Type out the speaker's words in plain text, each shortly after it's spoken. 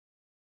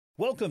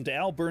Welcome to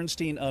Al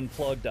Bernstein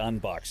Unplugged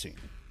Unboxing.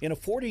 In a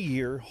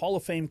 40-year Hall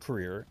of Fame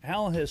career,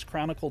 Al has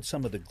chronicled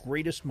some of the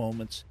greatest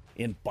moments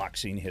in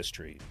boxing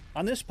history.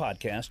 On this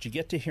podcast, you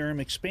get to hear him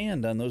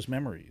expand on those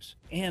memories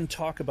and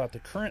talk about the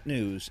current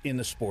news in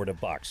the sport of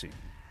boxing.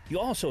 You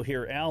also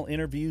hear Al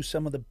interview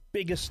some of the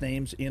biggest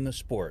names in the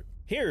sport.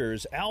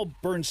 Here's Al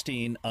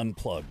Bernstein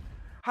Unplugged.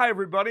 Hi,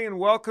 everybody, and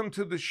welcome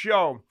to the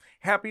show.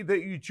 Happy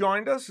that you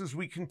joined us as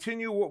we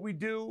continue what we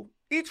do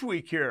each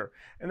week here,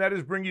 and that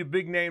is bring you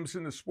big names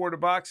in the sport of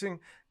boxing.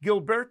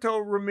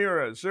 Gilberto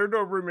Ramirez,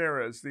 Zurdo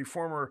Ramirez, the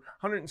former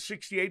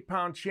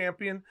 168-pound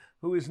champion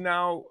who is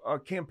now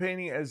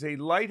campaigning as a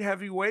light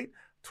heavyweight,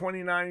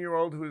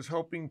 29-year-old who is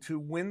hoping to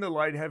win the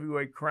light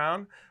heavyweight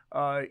crown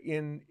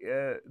in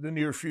the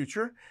near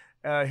future.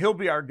 He'll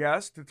be our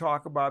guest to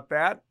talk about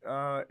that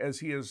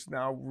as he has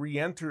now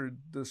re-entered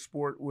the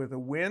sport with a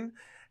win.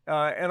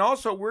 And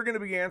also, we're going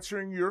to be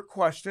answering your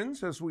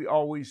questions, as we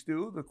always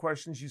do, the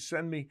questions you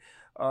send me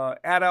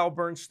at Al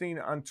Bernstein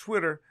on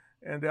Twitter.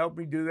 And to help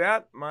me do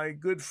that, my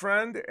good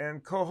friend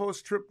and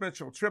co-host, Trip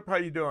Mitchell. Trip, how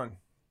you doing?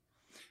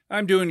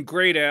 I'm doing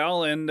great,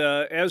 Al. And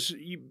as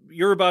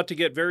you're about to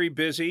get very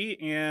busy,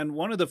 and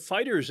one of the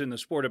fighters in the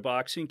sport of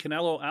boxing,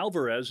 Canelo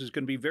Alvarez, is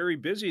going to be very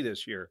busy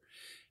this year.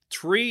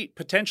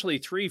 Potentially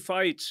three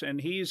fights,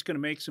 and he's going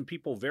to make some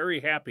people very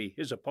happy,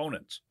 his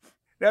opponents.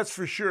 That's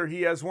for sure.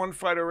 He has one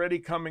fight already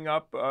coming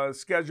up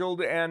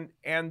scheduled, and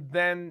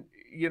then,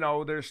 you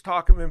know, there's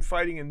talk of him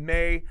fighting in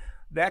May.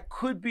 That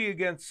could be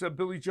against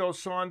Billy Joe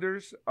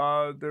Saunders.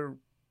 They're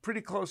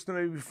pretty close to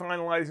maybe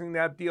finalizing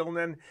that deal. And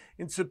then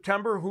in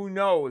September, who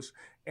knows?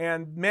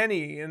 And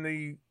many in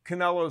the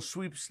Canelo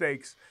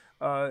sweepstakes,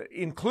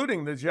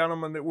 including the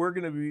gentleman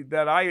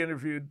that I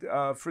interviewed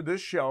for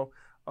this show,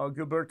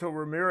 Gilberto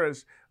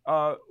Ramirez,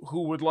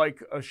 who would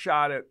like a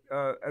shot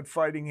at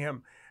fighting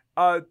him.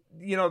 Canelo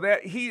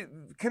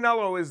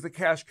is the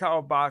cash cow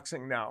of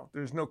boxing now.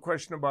 There's no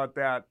question about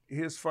that.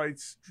 His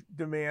fights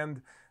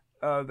demand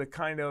the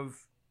kind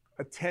of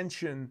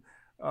attention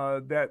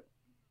that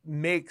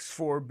makes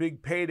for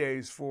big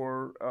paydays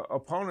for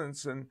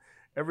opponents, and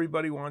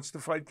everybody wants to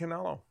fight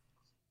Canelo.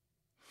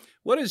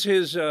 What is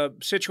his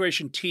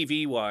situation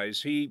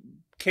TV-wise? He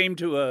came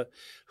to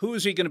who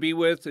is he going to be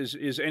with?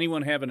 Is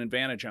anyone have an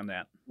advantage on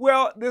that?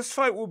 Well, this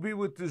fight will be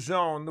with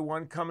DAZN, the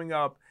one coming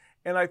up.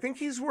 And I think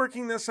he's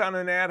working this on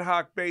an ad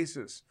hoc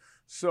basis.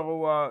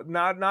 So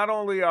not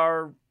only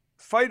are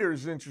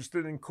fighters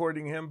interested in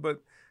courting him,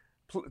 but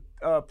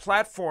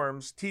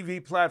platforms,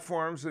 TV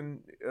platforms,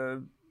 and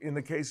in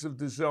the case of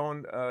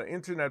DAZN,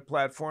 internet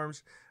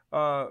platforms,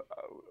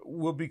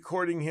 will be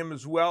courting him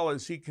as well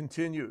as he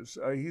continues.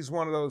 He's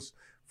one of those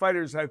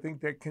fighters, I think,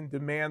 that can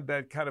demand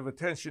that kind of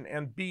attention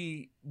and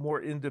be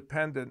more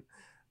independent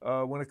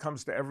when it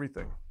comes to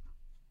everything.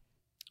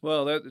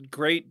 Well, that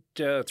great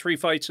three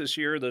fights this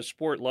year. The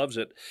sport loves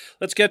it.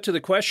 Let's get to the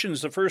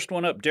questions. The first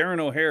one up, Darren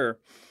O'Hare,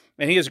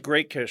 and he has a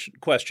great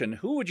question.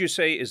 Who would you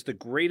say is the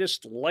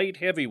greatest light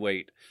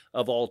heavyweight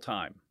of all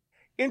time?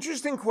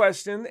 Interesting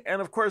question.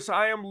 And, of course,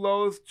 I am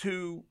loath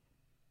to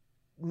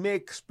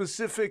make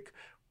specific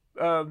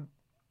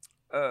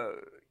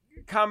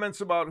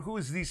comments about who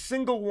is the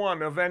single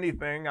one of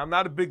anything. I'm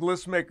not a big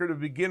list maker to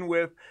begin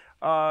with.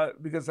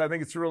 Because I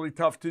think it's really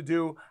tough to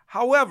do.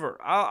 However,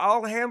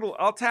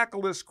 I'll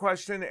tackle this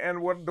question,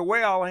 and the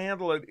way I'll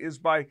handle it is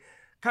by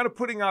kind of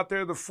putting out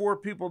there the four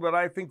people that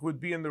I think would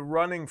be in the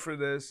running for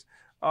this.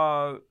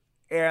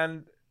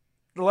 And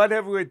the light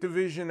heavyweight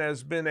division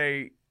has been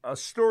a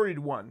storied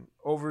one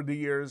over the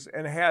years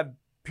and had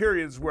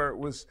periods where it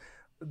was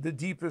the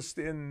deepest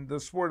in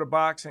the sport of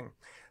boxing.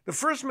 The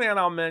first man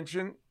I'll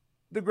mention,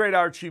 the great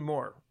Archie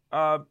Moore.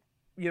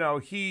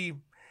 He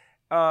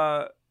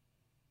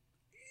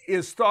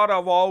is thought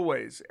of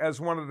always as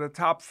one of the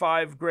top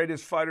five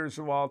greatest fighters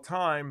of all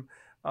time,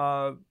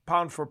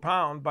 pound for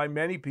pound, by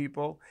many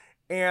people,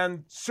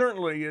 and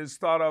certainly is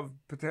thought of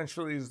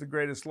potentially as the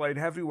greatest light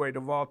heavyweight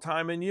of all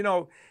time. And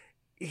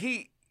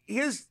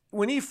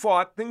when he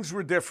fought, things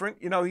were different.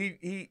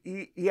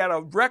 He had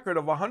a record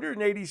of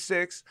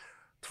 186,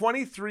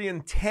 23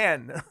 and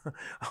 10,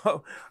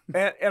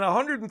 and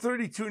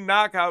 132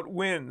 knockout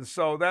wins.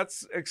 So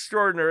that's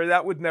extraordinary.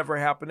 That would never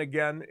happen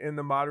again in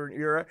the modern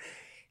era.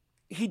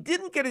 He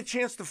didn't get a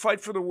chance to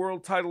fight for the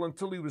world title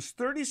until he was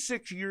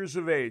 36 years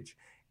of age,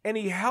 and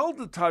he held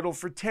the title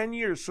for 10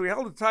 years. So he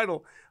held the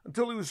title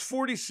until he was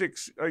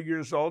 46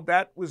 years old.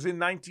 That was in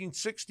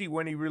 1960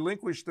 when he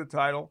relinquished the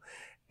title,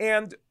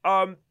 and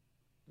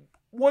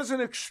was an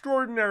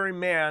extraordinary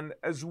man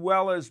as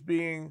well as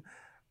being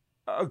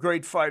a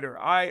great fighter.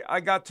 I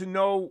got to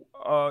know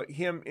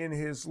him in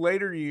his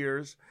later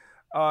years,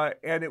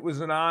 and it was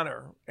an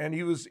honor. And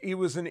he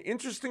was an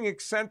interesting,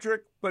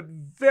 eccentric, but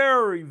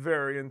very,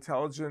 very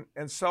intelligent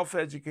and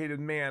self-educated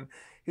man.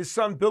 His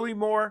son, Billy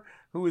Moore,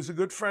 who is a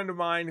good friend of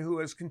mine, who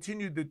has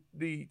continued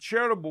the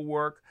charitable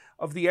work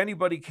of the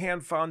Anybody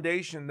Can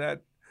Foundation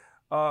that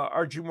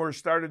Archie Moore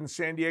started in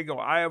San Diego.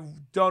 I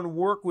have done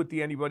work with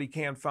the Anybody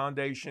Can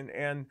Foundation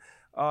and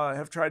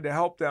have tried to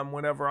help them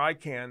whenever I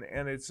can.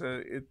 And it's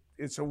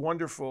it's a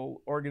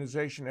wonderful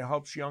organization. It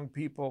helps young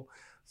people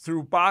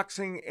through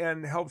boxing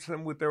and helps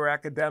them with their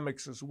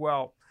academics as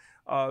well.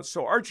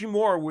 So Archie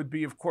Moore would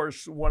be, of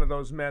course, one of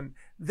those men.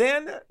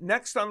 Then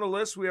next on the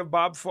list, we have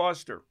Bob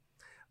Foster,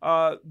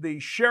 the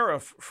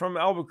sheriff from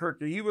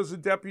Albuquerque. He was a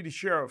deputy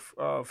sheriff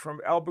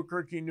from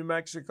Albuquerque, New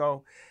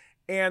Mexico,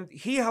 and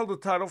he held the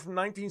title from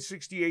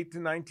 1968 to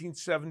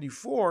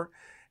 1974,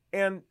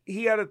 and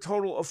he had a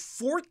total of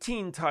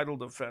 14 title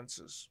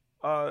defenses,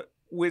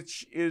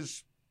 which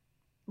is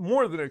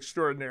more than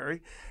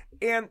extraordinary.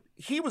 And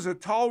he was a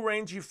tall,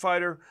 rangy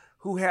fighter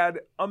who had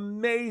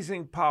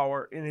amazing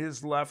power in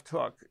his left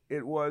hook.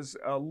 It was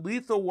a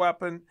lethal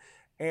weapon,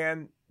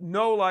 and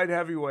no light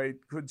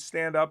heavyweight could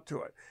stand up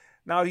to it.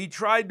 Now, he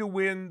tried to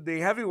win the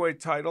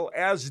heavyweight title,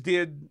 as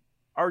did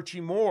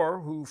Archie Moore,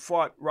 who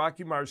fought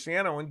Rocky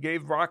Marciano and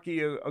gave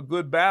Rocky a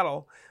good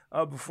battle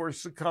before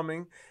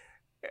succumbing.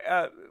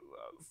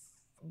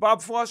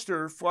 Bob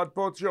Foster fought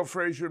both Joe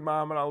Frazier and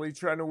Muhammad Ali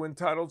trying to win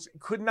titles.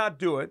 Could not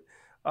do it.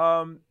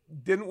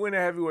 Didn't win a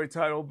heavyweight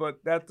title,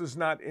 but that does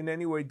not in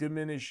any way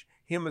diminish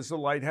him as a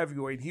light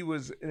heavyweight. He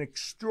was an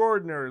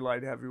extraordinary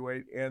light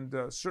heavyweight, and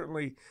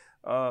certainly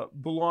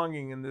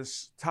belonging in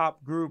this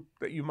top group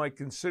that you might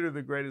consider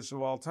the greatest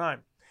of all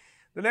time.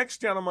 The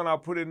next gentleman I'll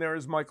put in there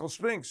is Michael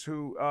Spinks,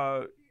 who,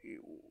 of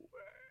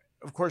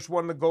course,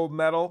 won the gold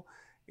medal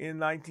in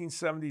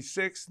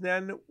 1976,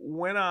 then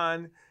went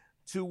on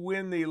to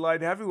win the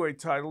light heavyweight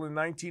title in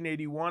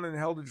 1981 and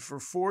held it for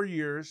 4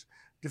 years,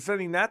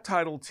 defending that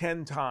title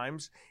 10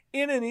 times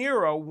in an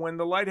era when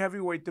the light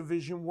heavyweight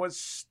division was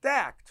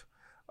stacked.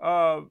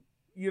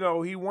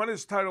 He won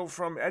his title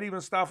from Eddie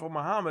Mustafa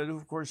Muhammad, who,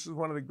 of course, is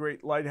one of the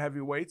great light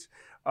heavyweights.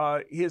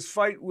 His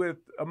fight with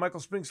Michael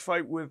Spinks'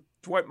 fight with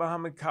Dwight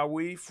Muhammad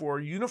Qawi for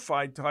a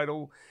unified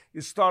title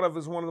is thought of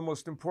as one of the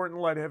most important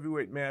light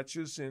heavyweight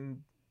matches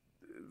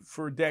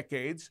for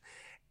decades.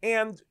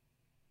 And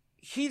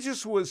he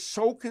just was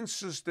so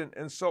consistent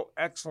and so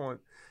excellent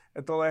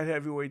at the light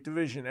heavyweight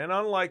division. And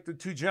unlike the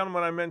two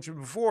gentlemen I mentioned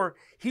before,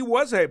 he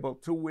was able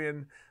to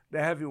win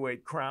the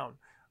heavyweight crown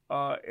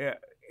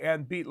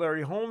and beat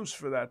Larry Holmes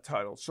for that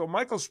title. So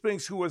Michael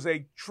Spinks, who was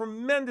a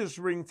tremendous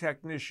ring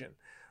technician,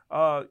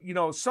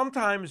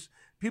 sometimes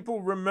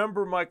people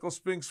remember Michael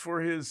Spinks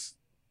for his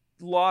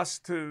loss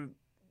to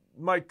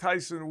Mike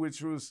Tyson,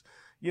 which was,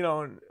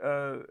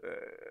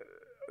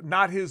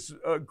 not his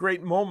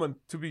great moment,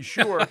 to be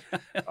sure.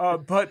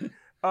 But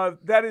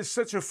that is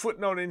such a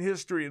footnote in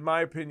history, in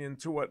my opinion,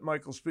 to what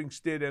Michael Spinks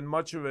did, and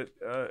much of it,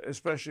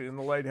 especially in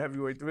the light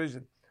heavyweight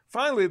division.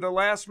 Finally, the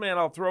last man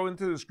I'll throw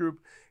into this group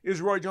is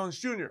Roy Jones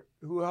Jr.,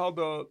 who held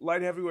the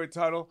light heavyweight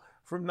title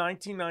from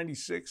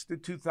 1996 to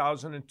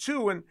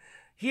 2002. And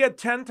he had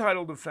 10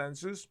 title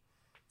defenses.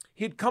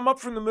 He'd come up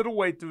from the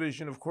middleweight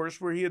division, of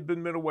course, where he had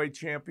been middleweight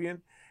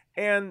champion,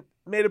 and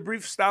made a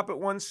brief stop at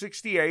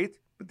 168,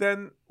 but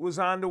then was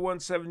on to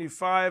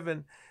 175.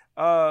 And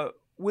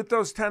with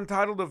those 10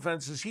 title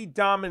defenses, he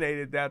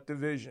dominated that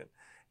division.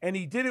 And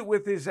he did it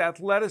with his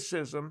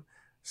athleticism.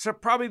 So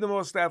probably the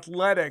most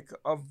athletic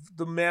of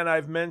the men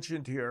I've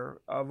mentioned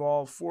here, of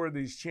all four of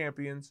these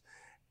champions.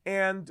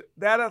 And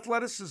that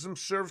athleticism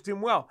served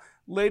him well.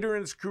 Later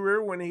in his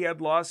career, when he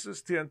had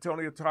losses to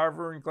Antonio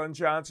Tarver and Glenn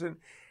Johnson,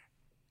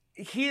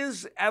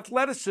 his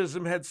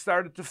athleticism had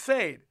started to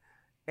fade.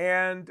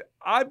 And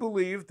I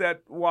believe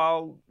that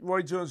while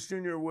Roy Jones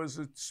Jr. was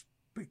a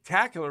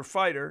spectacular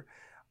fighter,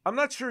 I'm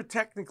not sure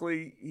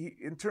technically,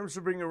 in terms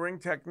of being a ring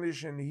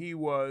technician, he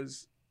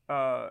was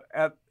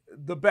at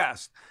the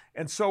best.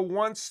 And so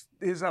once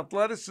his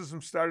athleticism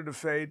started to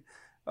fade,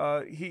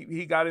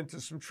 he got into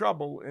some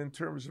trouble in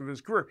terms of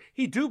his career.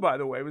 He, too, by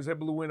the way, was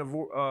able to win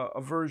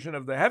a version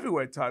of the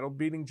heavyweight title,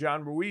 beating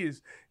John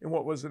Ruiz in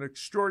what was an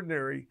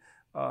extraordinary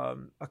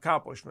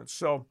accomplishment.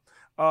 So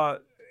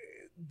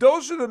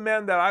those are the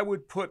men that I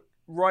would put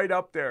right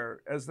up there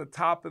as the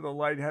top of the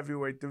light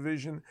heavyweight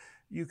division.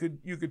 You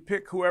could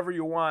pick whoever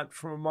you want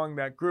from among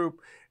that group.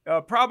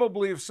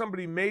 Probably if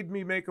somebody made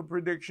me make a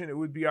prediction, it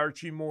would be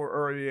Archie Moore,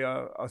 or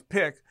a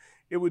pick.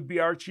 It would be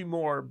Archie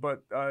Moore,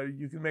 but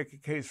you can make a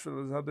case for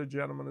those other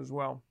gentlemen as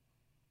well.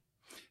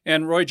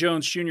 And Roy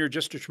Jones Jr.,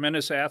 just a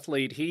tremendous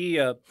athlete.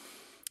 He,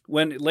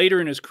 when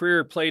later in his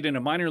career, played in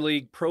a minor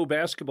league pro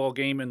basketball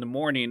game in the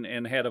morning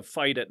and had a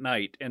fight at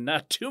night. And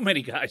not too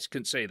many guys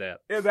can say that.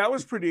 Yeah, that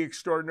was pretty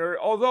extraordinary.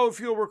 Although, if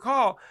you'll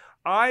recall,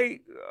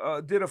 I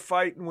did a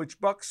fight in which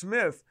Buck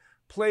Smith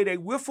played a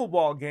wiffle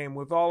ball game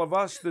with all of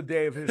us the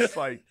day of his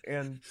fight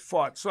and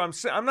fought. So I'm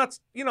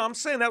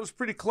saying that was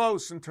pretty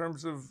close in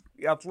terms of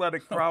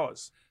athletic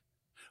prowess.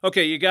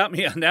 Okay, you got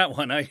me on that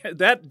one.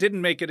 That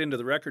didn't make it into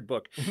the record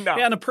book. No.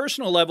 Yeah, on a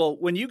personal level,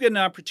 when you get an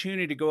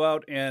opportunity to go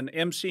out and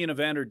MC an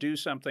event or do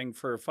something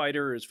for a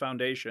fighter or his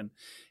foundation,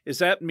 does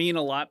that mean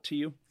a lot to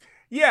you?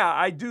 Yeah,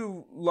 I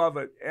do love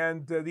it.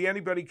 And the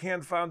Anybody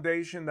Can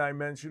Foundation that I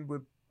mentioned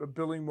with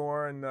Billy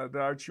Moore and that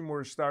Archie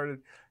Moore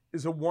started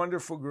is a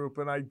wonderful group.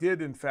 And I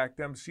did, in fact,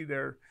 MC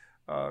their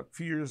a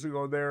few years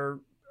ago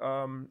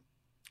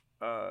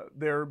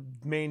their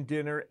main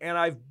dinner. And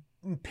I've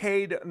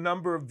paid a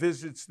number of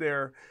visits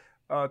there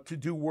to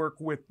do work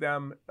with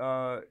them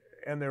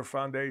and their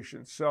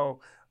foundation.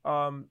 So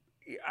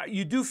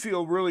you do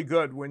feel really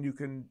good when you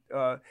can,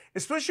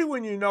 especially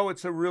when you know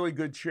it's a really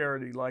good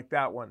charity like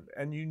that one,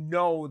 and you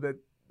know that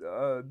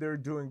they're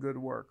doing good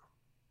work.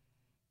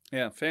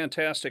 Yeah,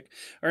 fantastic.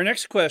 Our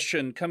next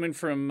question coming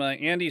from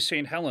Andy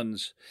St.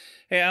 Helens.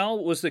 Hey,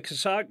 Al, was the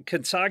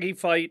Kinsagi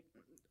fight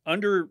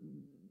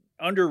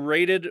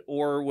underrated,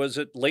 or was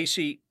it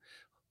Lacey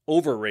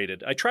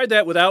overrated? I tried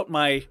that without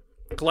my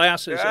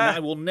glasses, and I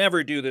will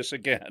never do this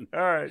again. All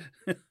right.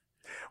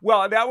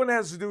 Well, that one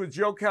has to do with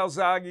Joe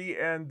Calzaghe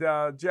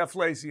and Jeff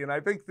Lacey, and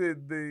I think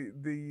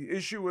the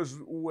issue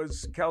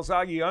was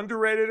Calzaghe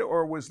underrated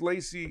or was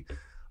Lacey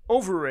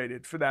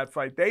overrated for that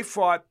fight. They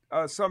fought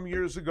some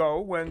years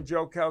ago when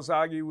Joe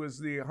Calzaghe was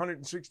the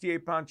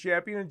 168-pound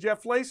champion, and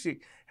Jeff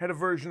Lacey had a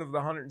version of the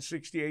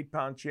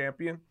 168-pound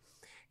champion,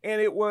 and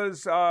it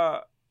was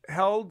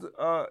held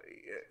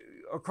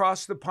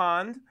across the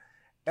pond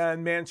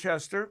in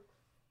Manchester,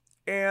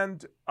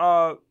 and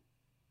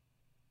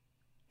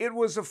it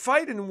was a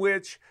fight in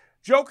which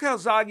Joe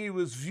Calzaghe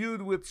was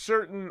viewed with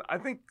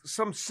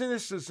some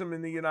cynicism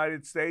in the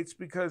United States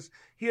because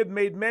he had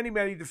made many,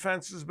 many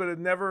defenses but had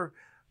never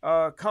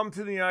come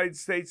to the United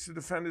States to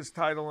defend his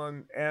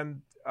title,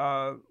 and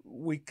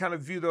we kind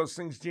of view those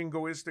things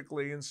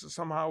jingoistically, and so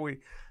somehow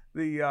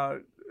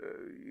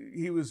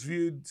he was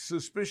viewed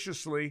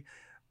suspiciously,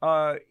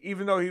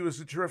 even though he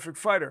was a terrific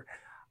fighter.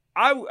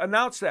 I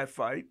announced that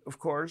fight, of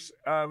course.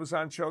 It was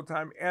on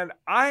Showtime, and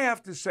I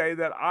have to say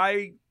that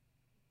I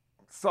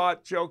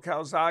thought Joe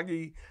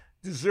Calzaghe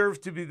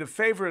deserved to be the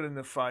favorite in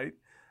the fight,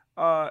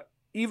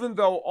 even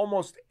though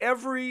almost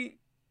every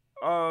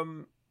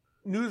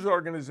news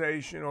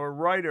organization or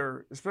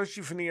writer,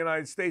 especially from the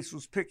United States,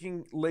 was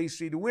picking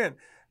Lacey to win.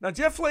 Now,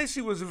 Jeff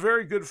Lacey was a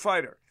very good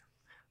fighter,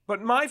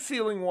 but my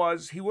feeling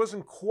was he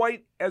wasn't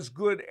quite as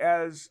good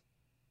as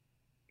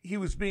he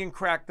was being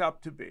cracked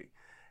up to be.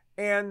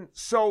 And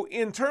so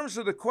in terms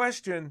of the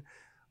question,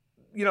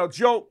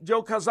 Joe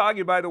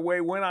Calzaghe, by the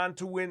way, went on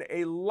to win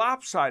a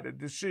lopsided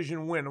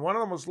decision win, one of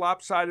the most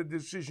lopsided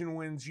decision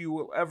wins you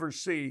will ever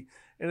see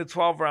in a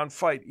 12-round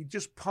fight. He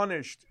just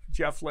punished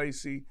Jeff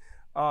Lacey,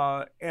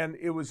 and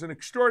it was an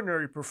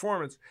extraordinary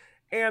performance.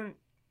 And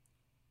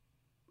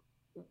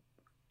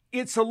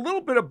it's a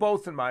little bit of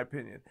both, in my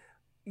opinion.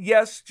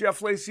 Yes,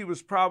 Jeff Lacey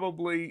was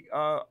probably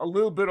a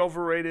little bit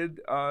overrated,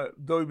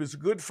 though he was a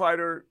good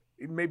fighter,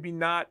 maybe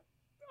not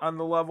on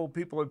the level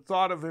people had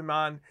thought of him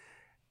on.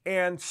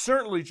 And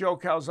certainly Joe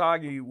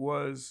Calzaghe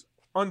was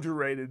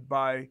underrated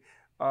by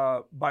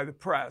the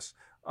press.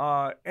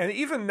 And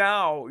even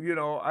now,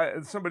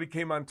 somebody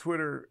came on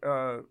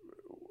Twitter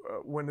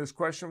when this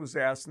question was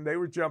asked, and they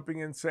were jumping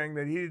in saying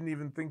that he didn't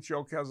even think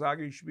Joe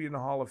Calzaghe should be in the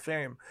Hall of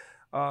Fame,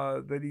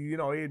 that he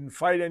didn't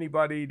fight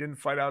anybody, he didn't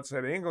fight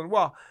outside of England.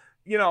 Well,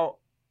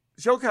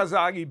 Joe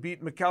Calzaghe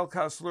beat Mikkel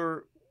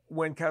Kessler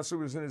when Kessler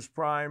was in his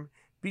prime,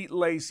 beat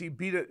Lacey,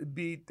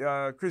 beat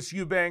Chris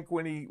Eubank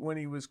when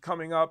he was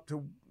coming up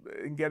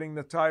and getting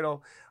the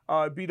title,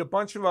 beat a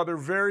bunch of other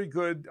very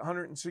good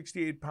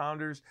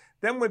 168-pounders,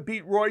 then would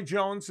beat Roy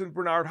Jones and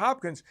Bernard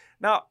Hopkins.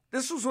 Now,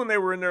 this was when they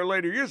were in their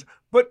later years,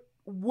 but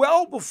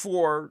well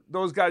before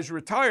those guys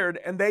retired,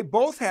 and they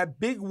both had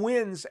big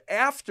wins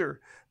after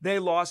they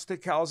lost to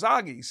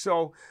Calzaghe.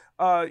 So,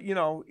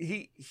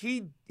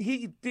 he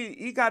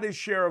got his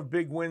share of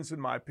big wins, in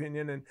my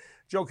opinion, and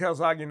Joe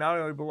Calzaghe not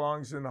only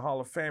belongs in the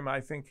Hall of Fame,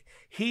 I think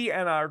he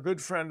and our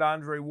good friend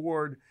Andre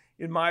Ward,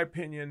 in my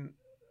opinion,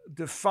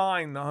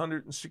 define the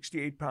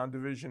 168-pound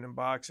division in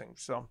boxing.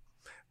 So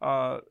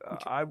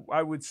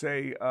I would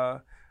say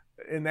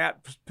in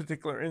that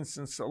particular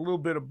instance, a little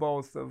bit of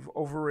both, of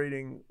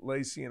overrating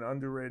Lacey and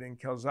underrating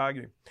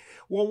Calzaghe.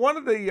 Well, one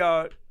of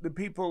the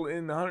people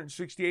in the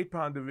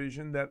 168-pound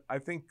division that I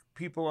think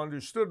people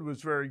understood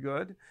was very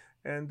good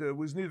and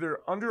was neither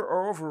under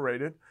or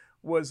overrated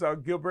was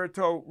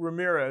Gilberto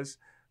Ramirez,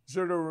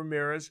 Zurdo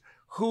Ramirez,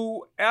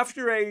 who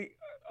after a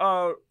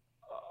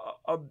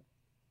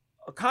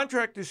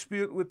contract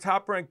dispute with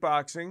Top Rank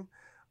Boxing,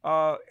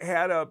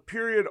 had a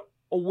period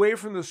away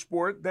from the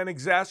sport, then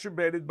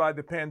exacerbated by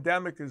the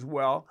pandemic as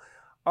well,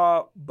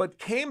 but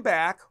came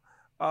back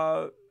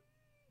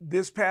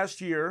this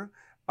past year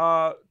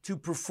to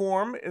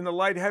perform in the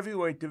light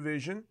heavyweight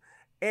division,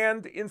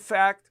 and in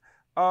fact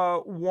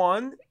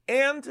won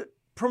and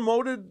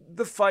promoted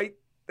the fight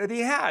that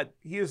he had.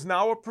 He is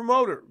now a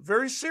promoter,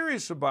 very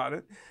serious about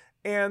it,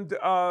 and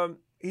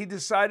he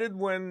decided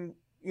when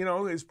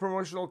his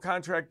promotional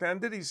contract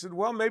ended, he said,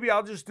 well, maybe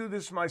I'll just do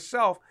this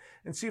myself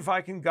and see if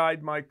I can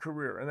guide my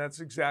career. And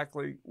that's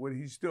exactly what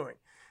he's doing.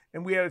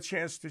 And we had a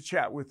chance to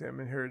chat with him,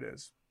 and here it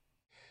is.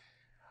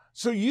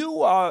 So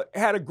you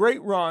had a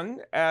great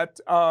run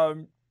at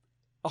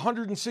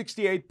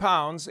 168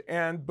 pounds.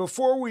 And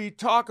before we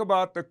talk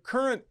about the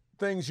current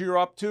things you're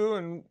up to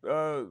and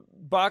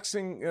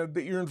boxing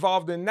that you're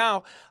involved in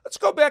now, let's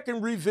go back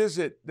and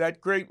revisit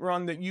that great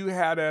run that you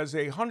had as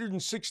a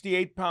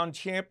 168-pound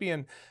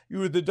champion. You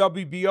were the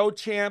WBO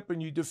champ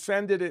and you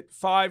defended it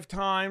 5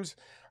 times.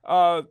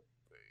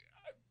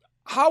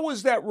 How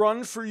was that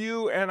run for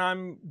you? And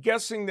I'm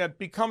guessing that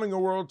becoming a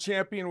world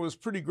champion was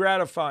pretty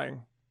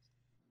gratifying.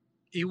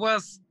 It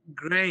was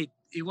great.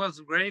 It was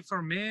great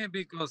for me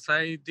because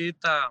I did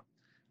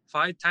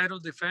 5 title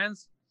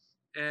defense,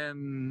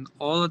 and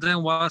all of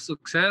them was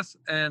success.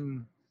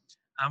 And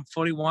I'm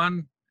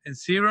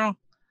 41-0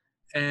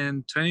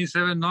 and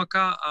 27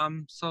 knockout.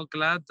 I'm so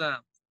glad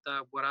that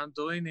what I'm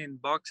doing in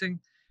boxing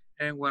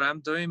and what I'm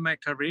doing in my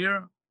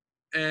career.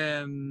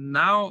 And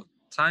now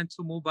time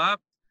to move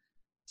up,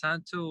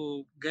 time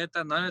to get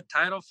another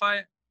title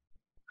fight,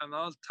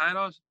 another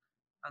title,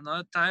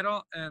 another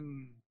title,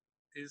 and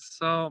it's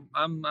so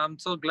I'm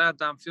so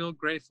glad. I feel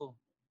grateful.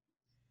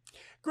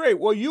 Great.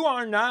 Well, you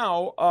are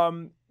now.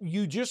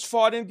 You just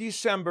fought in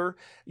December.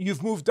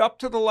 You've moved up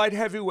to the light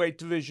heavyweight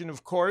division,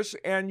 of course,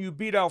 and you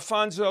beat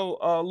Alfonso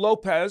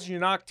Lopez. You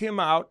knocked him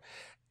out.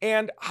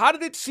 And how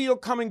did it feel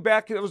coming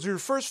back? It was your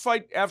first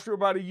fight after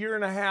about a year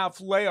and a half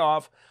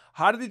layoff.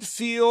 How did it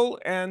feel,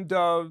 and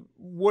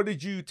what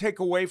did you take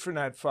away from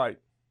that fight?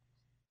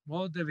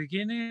 Well, the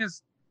beginning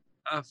is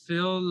I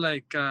feel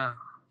like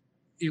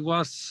it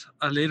was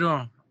a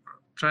little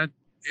try.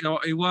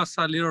 It was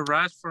a little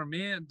rush for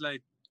me,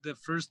 like the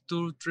first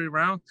 2-3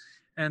 rounds,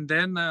 and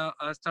then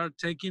I started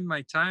taking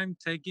my time,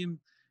 taking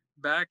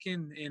back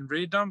in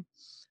rhythm,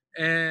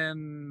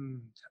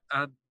 and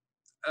at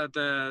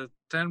the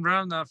 10th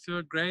round, I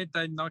feel great.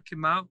 I knocked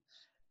him out,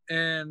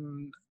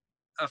 and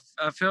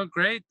I feel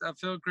great. I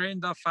feel great in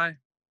that fight.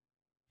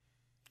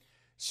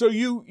 So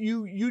you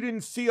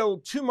didn't feel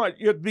too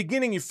much at the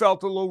beginning. You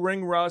felt a little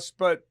ring rust,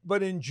 but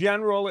in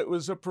general, it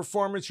was a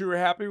performance you were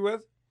happy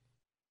with.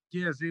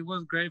 Yes, it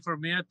was great for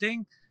me. I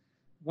think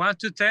 1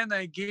 to 10,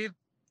 I give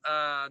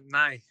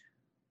 9.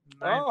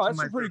 Oh, To that's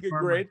my a pretty good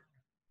performance.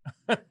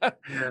 grade.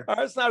 Yeah.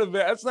 That's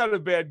not a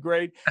bad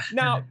grade.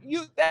 Now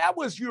that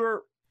was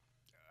your.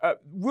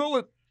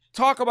 We'll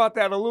talk about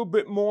that a little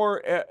bit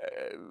more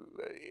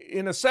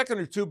in a second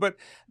or two. But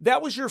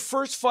that was your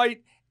first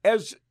fight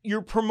as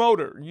your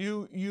promoter.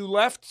 You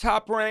left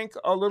Top Rank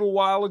a little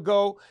while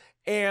ago,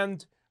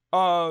 and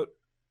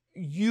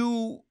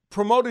you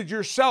promoted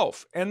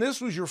yourself. And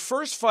this was your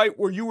first fight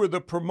where you were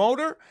the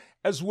promoter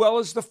as well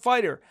as the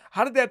fighter.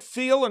 How did that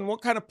feel, and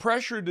what kind of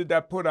pressure did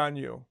that put on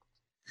you?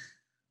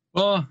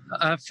 Well,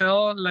 I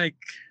felt like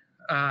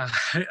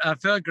I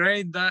felt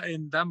great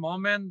in that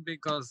moment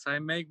because I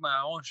make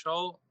my own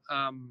show.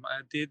 I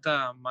did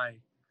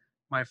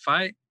my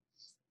fight,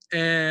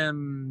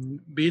 and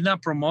being a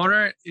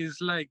promoter is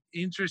like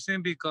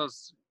interesting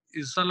because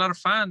it's a lot of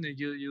fun.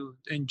 You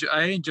enjoy.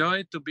 I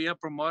enjoy to be a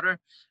promoter.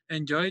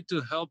 Enjoy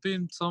to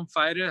helping some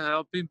fighter,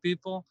 helping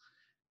people,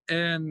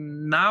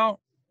 and now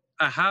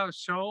I have a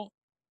show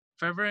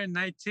February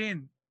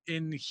 19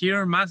 in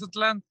here in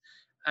Mazatlan.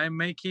 I'm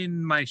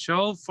making my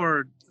show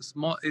for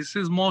small. It's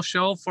a small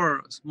show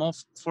for small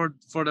for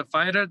the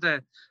fighter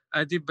that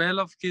I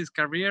developed his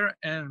career,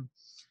 and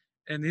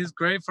it's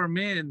great for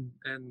me. And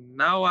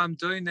now I'm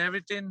doing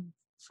everything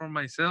for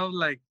myself.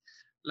 Like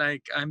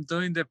I'm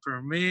doing the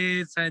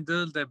permits, I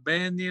do the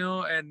venue,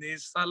 and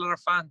it's a lot of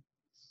fun.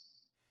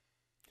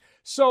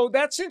 So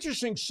that's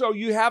interesting. So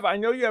I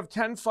know you have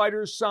 10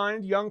 fighters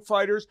signed, young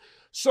fighters.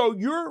 So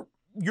you're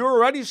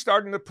already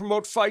starting to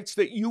promote fights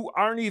that you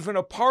aren't even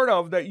a part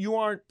of, that you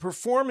aren't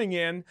performing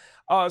in.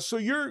 So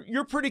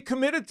you're pretty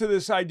committed to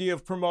this idea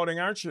of promoting,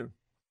 aren't you?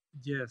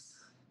 Yes.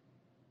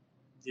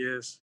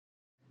 Yes.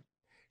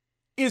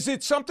 Is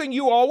it something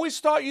you always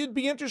thought you'd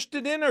be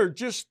interested in, or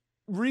just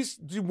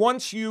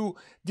once you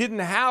didn't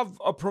have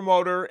a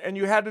promoter and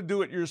you had to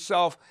do it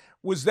yourself,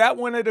 was that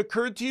when it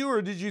occurred to you,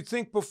 or did you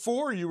think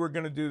before you were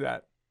going to do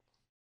that?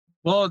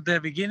 Well, the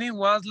beginning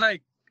was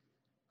like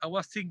I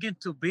was thinking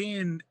to be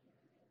in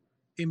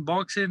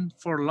boxing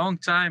for a long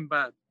time,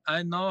 but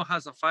I know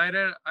as a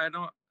fighter,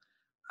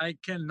 I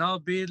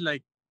cannot be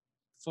like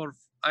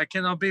I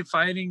cannot be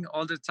fighting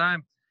all the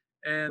time,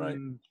 and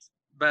Right.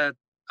 but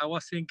I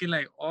was thinking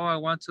like, oh, I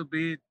want to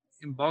be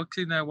in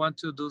boxing. I want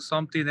to do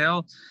something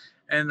else,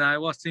 and I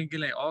was thinking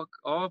like,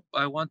 oh,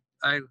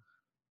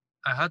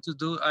 I had to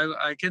do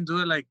I can do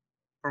it like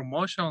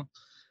promotion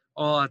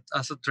or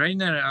as a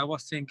trainer. I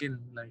was thinking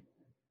like,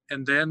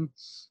 and then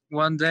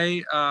one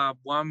day,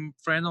 one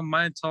friend of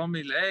mine told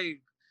me, hey,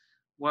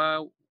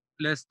 well,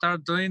 let's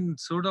start doing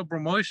pseudo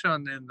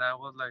promotion, and I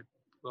was like,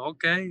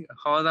 okay,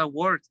 how that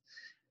works.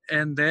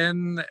 And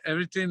then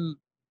everything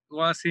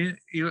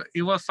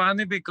it was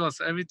funny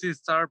because everything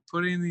started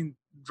putting in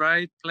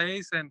right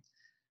place,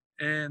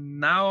 and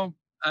now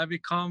I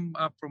become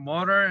a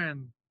promoter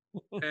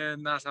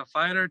and as a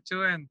fighter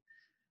too, and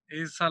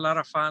it's a lot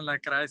of fun,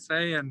 like I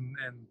say, and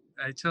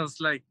I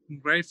just like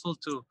grateful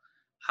to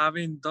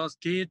having those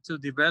kids to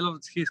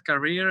develop his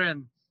career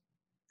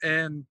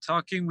and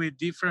talking with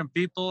different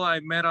people. I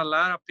met a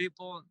lot of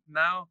people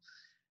now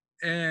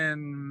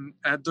and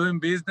doing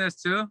business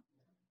too,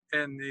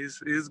 and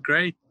it's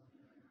great.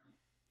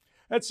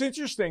 That's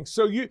interesting.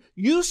 So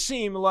you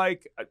seem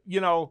like,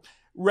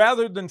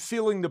 rather than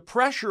feeling the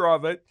pressure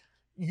of it,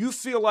 you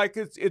feel like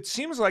it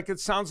seems like it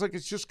sounds like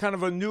it's just kind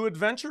of a new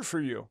adventure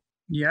for you.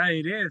 Yeah,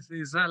 it is.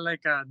 It's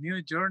like a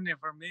new journey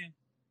for me.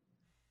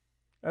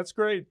 That's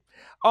great.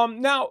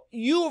 Now,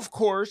 you, of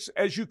course,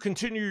 as you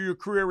continue your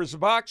career as a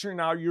boxer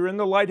now, you're in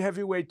the light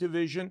heavyweight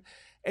division.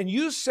 And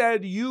you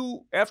said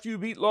after you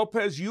beat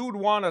Lopez, you would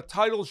want a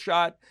title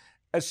shot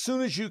as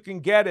soon as you can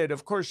get it.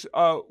 Of course,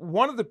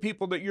 one of the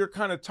people that you're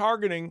kind of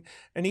targeting,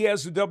 and he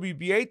has the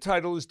WBA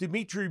title, is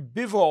Dimitri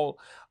Bivol.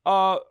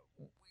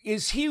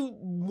 Is he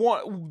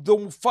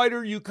the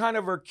fighter you kind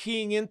of are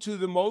keying into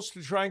the most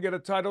to try and get a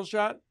title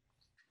shot?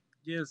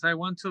 Yes, I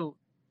want to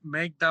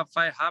make that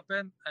fight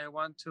happen. I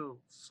want to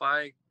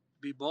fight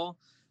Bivol.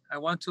 I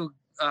want to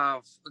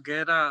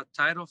get a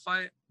title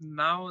fight.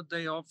 Now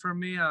they offer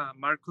me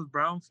Marcus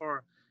Brown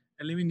for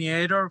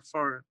eliminator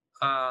for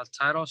a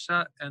title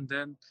shot, and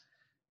then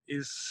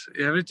is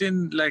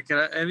everything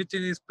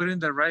everything is put in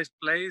the right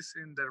place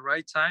in the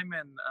right time,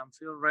 and I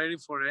feel ready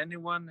for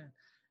anyone.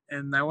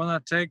 And I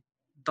want to take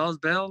those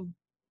belts,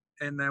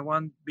 and I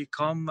want to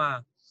become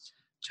a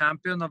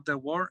champion of the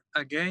world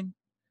again,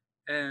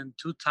 and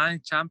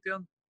two-time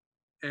champion,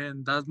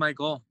 and that's my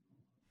goal.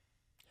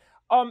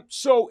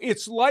 So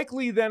it's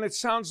likely then, it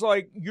sounds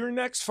like your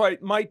next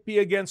fight might be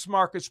against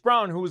Marcus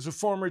Brown, who is a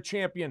former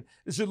champion.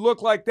 Does it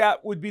look like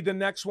that would be the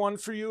next one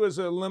for you as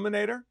an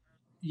eliminator?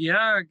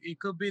 Yeah, it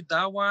could be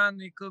that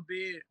one. It could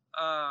be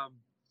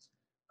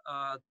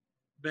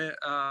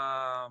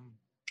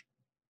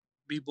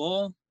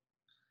Bivol.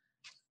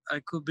 I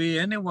could be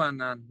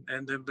anyone,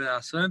 and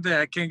as soon as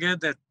I can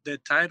get the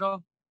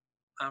title,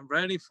 I'm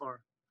ready for.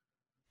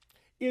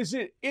 Is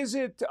it?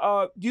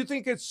 Do you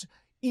think it's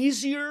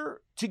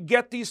easier to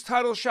get these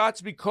title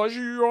shots because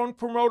you're your own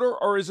promoter,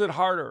 or is it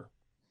harder?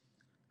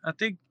 I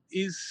think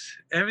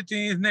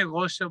everything is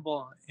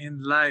negotiable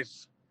in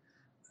life.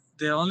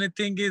 The only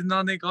thing is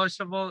not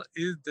negotiable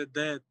is the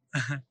dead.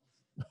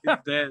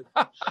 It's dead.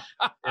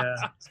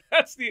 Yeah.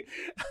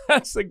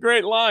 That's a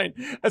great line.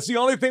 That's the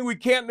only thing we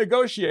can't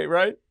negotiate,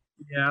 right?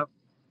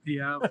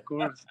 Yeah, of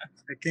course.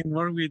 I can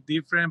work with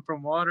different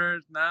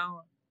promoters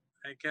now.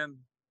 I can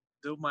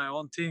do my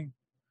own thing.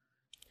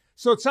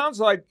 So it sounds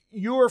like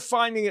you're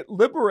finding it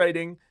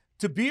liberating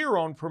to be your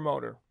own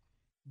promoter.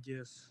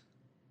 Yes.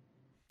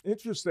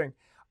 Interesting.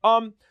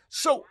 But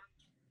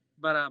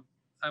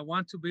I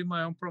want to be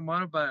my own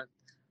promoter, but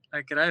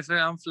like I said,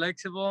 I'm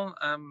flexible.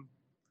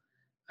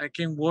 I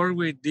can work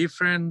with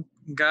different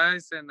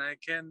guys, and I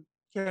can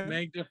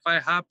make the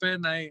fight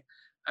happen. I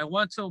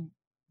want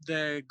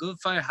the good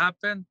fight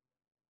happen,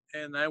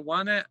 and I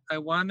want it,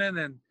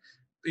 and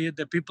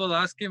the people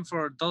asking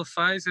for those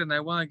fights, and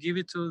I want to give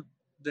it to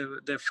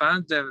the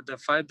fans, the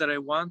fight that I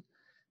want,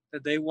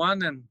 that they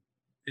want, and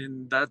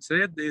that's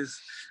it.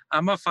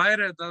 I'm a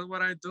fighter. That's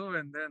what I do,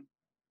 and then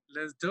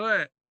let's do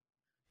it.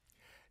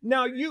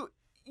 Now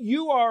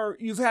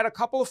you've had a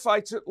couple of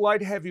fights at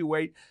light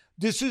heavyweight.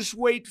 Does this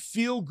weight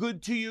feel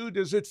good to you?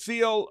 Does it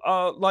feel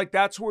like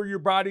that's where your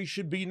body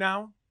should be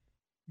now?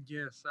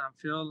 Yes, I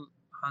feel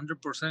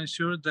 100%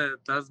 sure that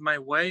that's my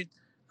weight.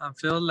 I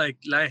feel like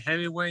light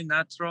heavyweight,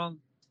 natural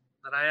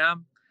that I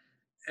am,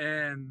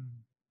 and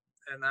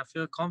I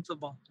feel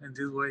comfortable in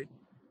this weight.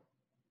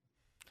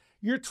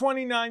 You're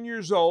 29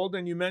 years old,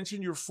 and you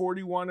mentioned you're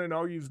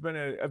 41-0. You've been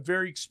a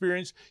very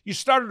experienced. You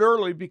started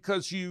early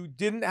because you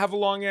didn't have a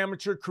long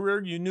amateur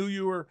career. You knew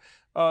you were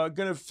going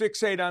to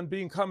fixate on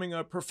becoming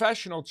a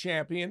professional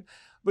champion,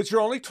 but you're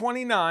only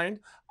 29.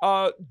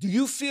 Do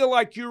you feel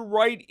like you're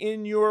right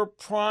in your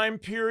prime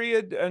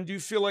period, and do you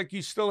feel like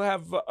you still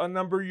have a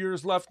number of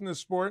years left in the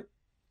sport?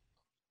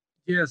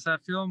 Yes, I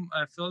feel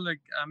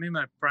like I'm in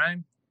my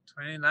prime,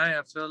 29.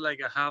 I feel like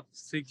I have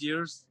 6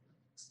 years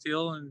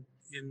still in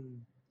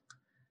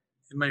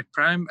my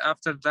prime.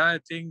 After that, I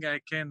think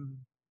I can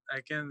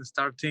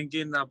start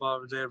thinking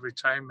about the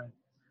retirement.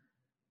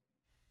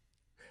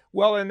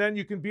 Well, and then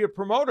you can be a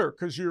promoter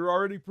because you're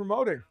already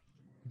promoting.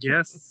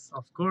 Yes,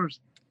 of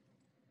course.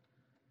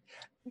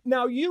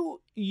 Now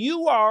you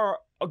are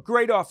a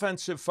great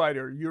offensive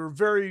fighter. You're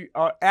very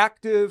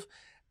active,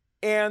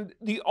 and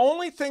the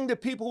only thing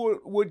that people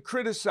would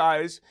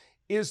criticize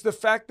is the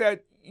fact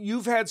that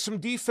you've had some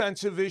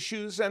defensive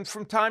issues, and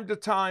from time to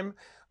time,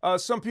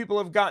 some people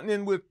have gotten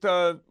in with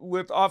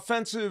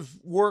offensive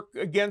work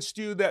against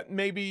you that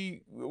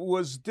maybe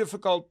was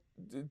difficult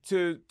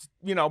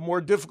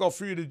more difficult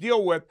for you to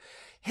deal with.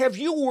 Have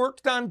you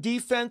worked on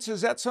defense?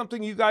 Is that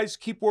something you guys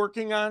keep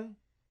working on?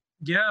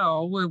 Yeah,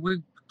 always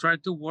we try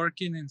to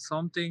working in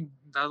something.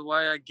 That's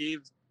why I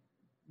give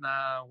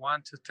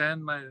 1 to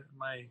 10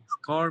 my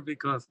score,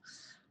 because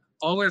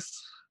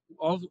always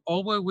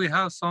we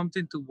have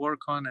something to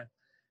work on it.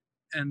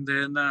 And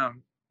then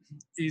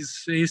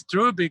it's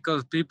true,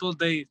 because people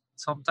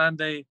sometimes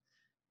they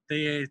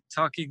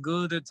talking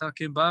good, they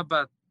talking bad,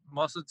 but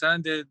most of the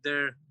time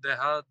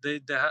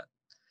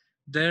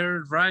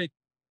they're right.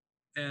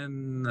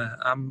 And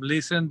I'm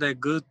listening to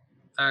good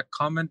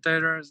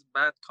commentators,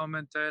 bad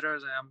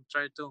commentators, and I'm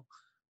trying to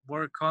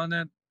work on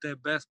it the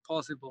best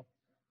possible.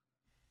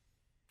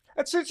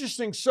 That's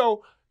interesting.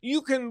 So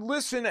you can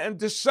listen and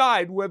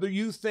decide whether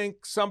you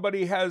think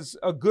somebody has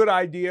a good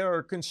idea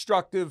or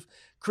constructive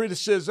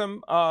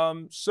criticism.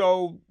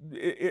 So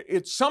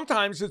it's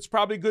sometimes it's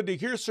probably good to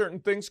hear certain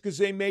things because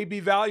they may be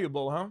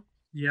valuable, huh?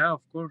 Yeah,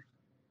 of course.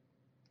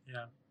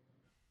 Yeah.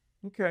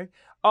 Okay.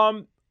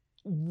 Are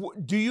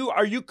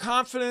you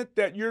confident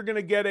that you're going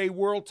to get a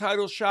world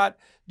title shot?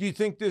 Do you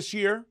think this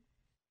year?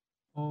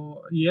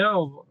 Oh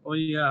yeah,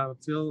 yeah. I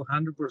feel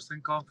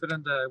 100%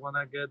 confident that I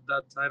wanna get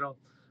that title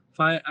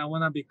fight. I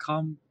wanna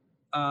become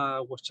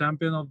was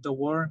champion of the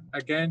world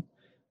again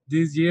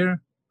this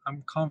year.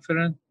 I'm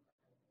confident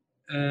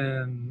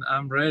and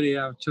I'm ready.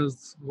 I'm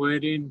just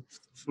waiting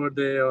for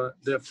the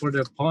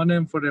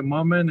opponent for the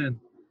moment, and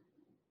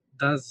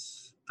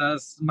that's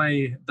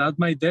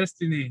my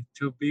destiny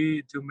to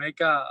make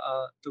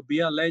to be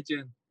a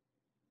legend.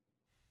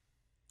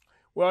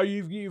 Well,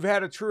 you've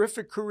had a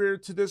terrific career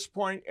to this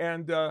point,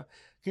 and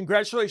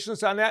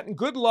congratulations on that, and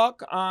good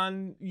luck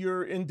on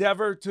your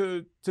endeavor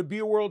to be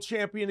a world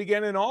champion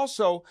again, and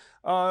also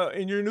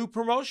in your new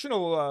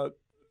promotional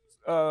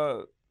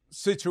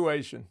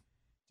situation.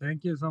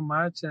 Thank you so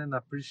much, and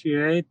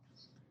appreciate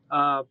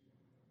uh,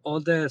 all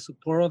the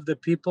support of the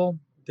people.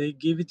 They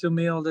give it to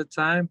me all the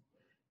time,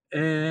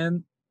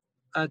 and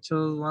I just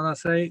wanna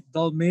say,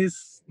 don't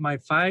miss my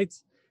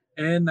fights,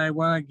 and I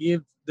wanna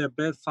give the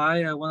best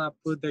fight. I wanna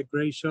put the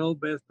great show,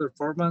 best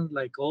performance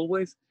like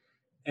always,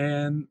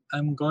 and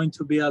I'm going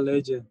to be a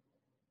legend.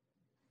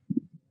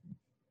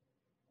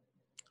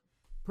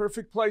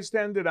 Perfect place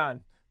to end it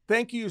on.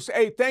 Thank you.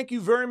 Hey, thank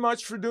you very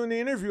much for doing the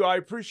interview. I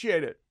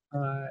appreciate it.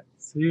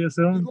 See you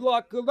soon. Good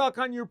luck. Good luck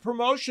on your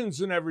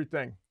promotions and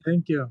everything.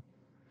 Thank you.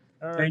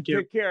 All right. Thank you.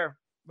 Take care.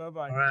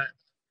 Bye-bye. All right.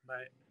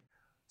 Bye.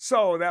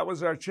 So that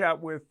was our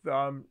chat with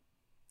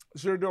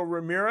Zurdo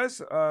Ramirez,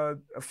 a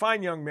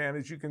fine young man,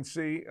 as you can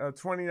see, a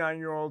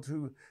 29-year-old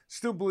who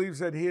still believes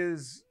that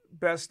his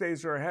best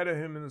days are ahead of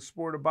him in the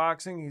sport of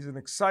boxing. He's an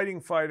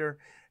exciting fighter,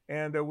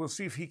 and we'll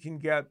see if he can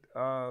get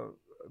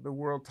the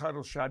world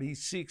title shot he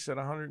seeks at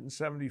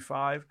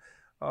 175,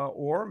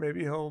 or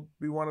maybe he'll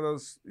be one of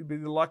those, be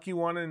the lucky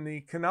one in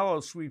the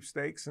Canelo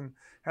sweepstakes and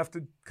have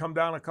to come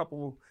down a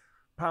couple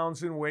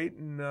pounds in weight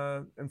and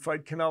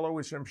fight Canelo,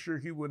 which I'm sure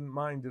he wouldn't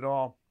mind at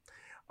all.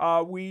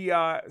 We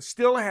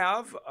still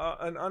have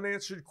an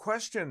unanswered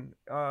question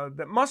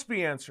that must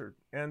be answered,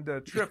 and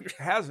Trip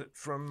has it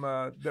from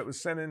that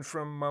was sent in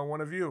from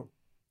one of you.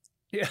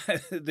 Yeah,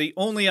 the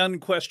only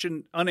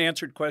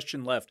unanswered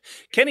question left.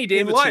 Kenny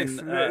Davidson.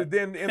 In life,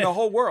 in the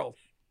whole world.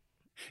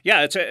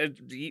 Yeah,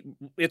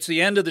 it's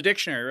the end of the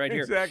dictionary right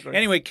here. Exactly.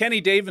 Anyway,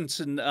 Kenny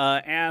Davidson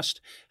asked,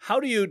 how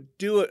do you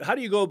do it? How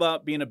do you go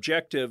about being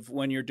objective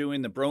when you're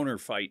doing the Broner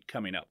fight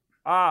coming up?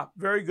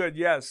 Very good.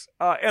 Yes.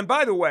 And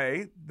by the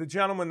way, the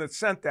gentleman that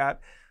sent that,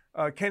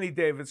 Kenny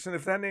Davidson,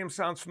 if that name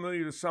sounds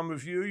familiar to some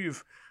of you,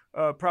 you've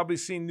probably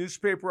seen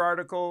newspaper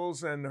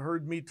articles and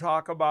heard me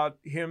talk about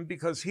him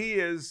because he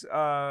is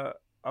a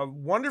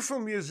wonderful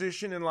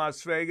musician in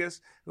Las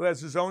Vegas who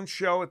has his own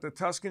show at the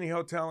Tuscany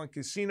Hotel and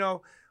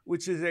Casino,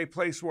 which is a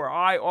place where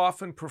I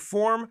often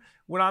perform.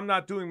 When I'm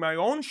not doing my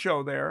own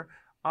show there,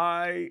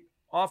 I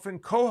often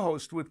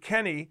co-host with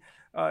Kenny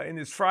in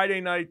his Friday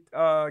night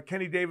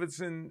Kenny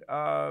Davidson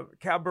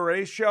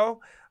cabaret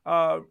show,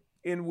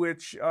 in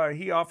which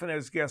he often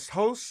has guest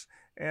hosts,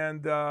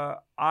 and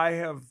I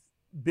have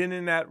been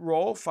in that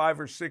role 5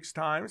 or 6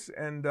 times,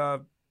 and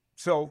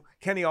so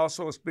Kenny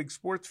also is a big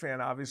sports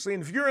fan, obviously.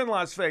 And if you're in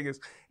Las Vegas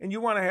and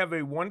you want to have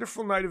a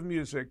wonderful night of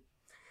music,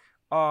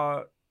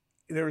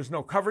 there is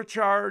no cover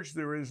charge,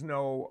 there is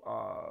no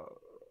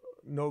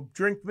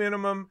drink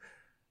minimum.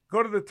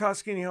 Go to the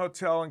Tuscany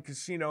Hotel and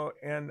Casino,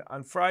 and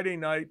on Friday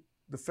night,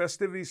 the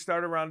festivities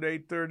start around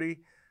 8:30,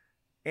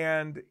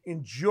 and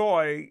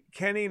enjoy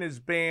Kenny and his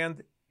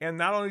band. And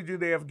not only do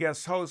they have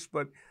guest hosts,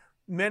 but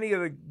many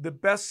of the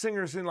best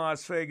singers in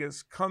Las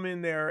Vegas come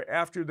in there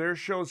after their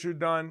shows are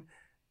done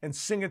and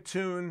sing a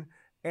tune.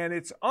 And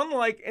it's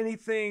unlike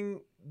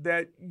anything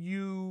that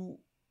you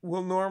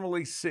will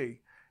normally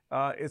see.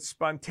 It's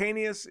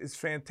spontaneous, it's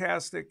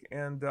fantastic,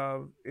 and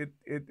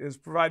it has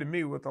provided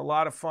me with a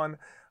lot of fun,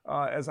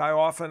 as I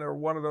often are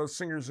one of those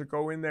singers that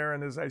go in there.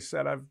 And as I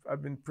said,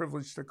 I've been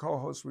privileged to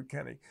co-host with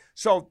Kenny.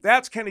 So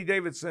that's Kenny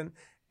Davidson,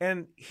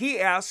 and he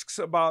asks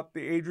about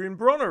the Adrian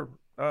Broner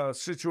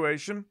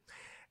situation.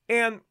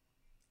 And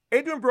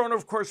Adrian Broner,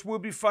 of course, will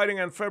be fighting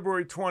on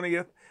February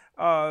 20th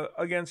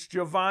against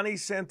Giovanni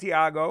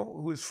Santiago,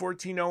 who is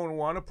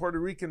 14-0-1, a Puerto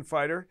Rican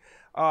fighter.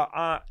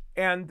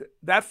 And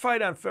that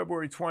fight on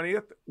February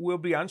 20th will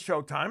be on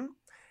Showtime.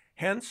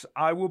 Hence,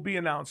 I will be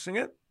announcing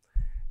it.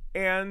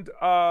 And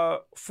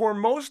for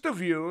most of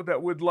you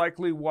that would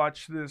likely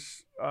watch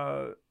this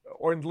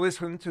or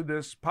listen to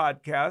this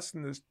podcast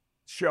and this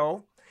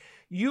show,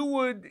 you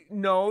would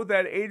know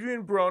that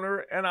Adrian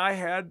Broner and I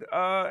had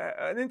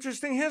an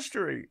interesting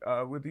history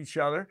with each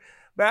other.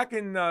 Back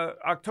in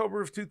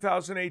October of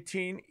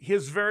 2018,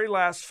 his very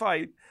last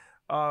fight,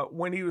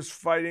 when he was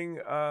fighting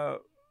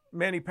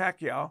Manny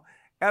Pacquiao,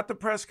 at the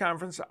press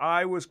conference,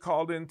 I was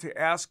called in to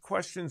ask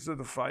questions of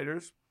the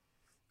fighters,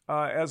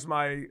 as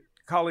my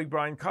colleague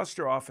Brian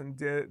Custer often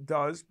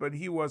does, but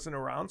he wasn't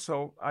around,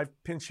 so I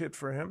pinch hit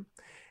for him.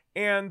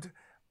 And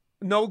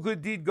no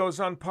good deed goes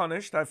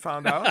unpunished, I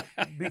found out,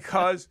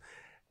 because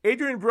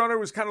Adrian Broner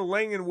was kind of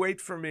laying in wait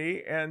for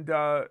me and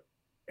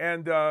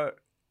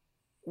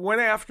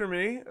went after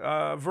me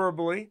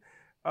verbally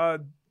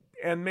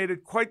and made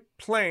it quite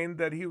plain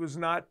that he was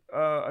not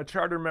a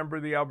charter member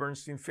of the Al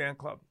Bernstein fan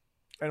club.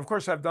 And of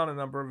course, I've done a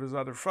number of his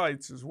other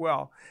fights as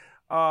well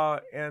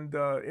and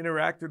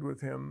interacted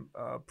with him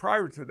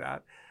prior to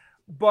that.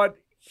 But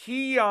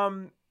he,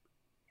 and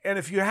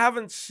if you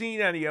haven't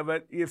seen any of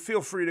it, you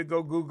feel free to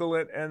go Google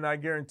it, and I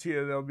guarantee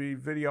you there'll be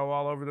video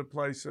all over the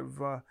place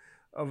of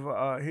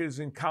his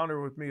encounter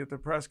with me at the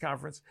press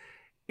conference.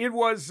 It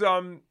was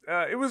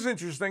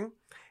interesting,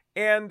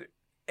 and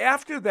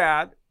after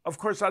that, of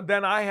course,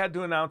 then I had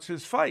to announce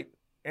his fight,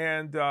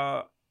 and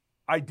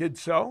I did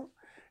so,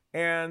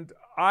 and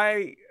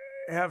I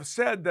have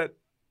said that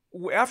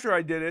after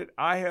I did it,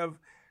 I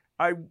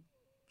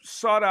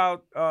sought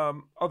out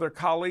other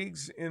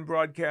colleagues in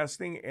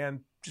broadcasting and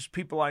just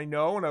people I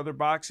know and other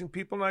boxing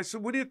people. And I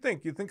said, what do you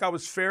think? You think I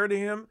was fair to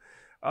him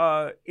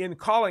in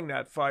calling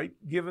that fight,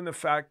 given the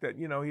fact that,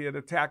 he had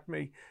attacked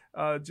me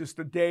just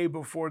a day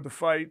before the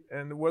fight?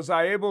 And was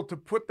I able to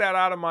put that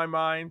out of my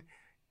mind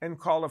and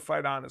call the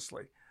fight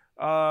honestly?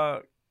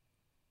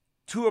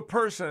 To a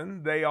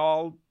person, they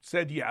all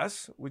said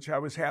yes, which I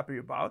was happy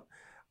about.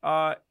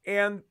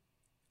 And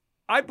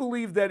I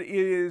believe that it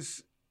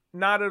is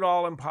not at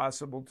all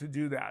impossible to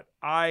do that.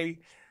 I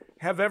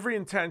have every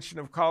intention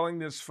of calling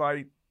this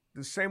fight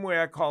the same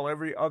way I call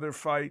every other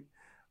fight,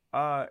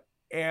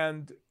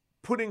 and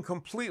putting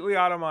completely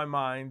out of my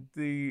mind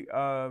the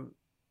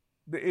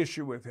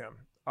issue with him.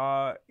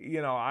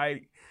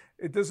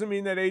 It doesn't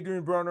mean that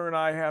Adrian Broner and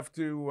I have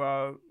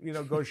to,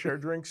 go share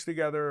drinks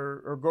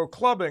together or go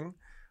clubbing,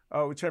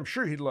 which I'm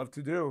sure he'd love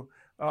to do.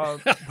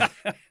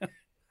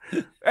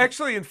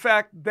 Actually, in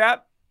fact,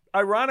 that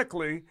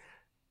ironically,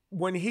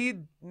 when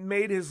he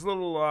made his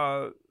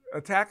little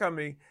attack on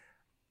me,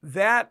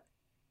 that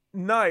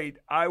night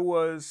I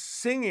was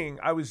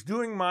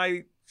doing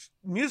my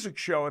music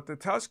show at the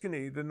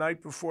Tuscany the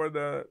night before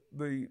the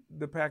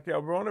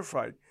Pacquiao-Broner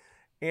fight.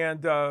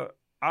 And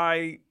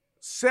I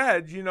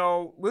said,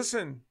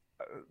 listen,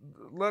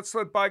 let's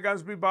let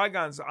bygones be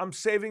bygones. I'm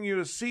saving you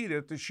a seat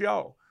at the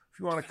show if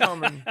you want to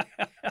come. And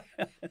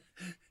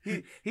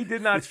he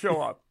did not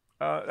show up.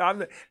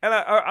 I'm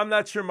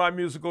not sure my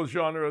musical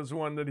genre is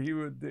one that he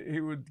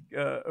would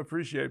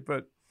appreciate.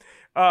 But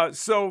I'm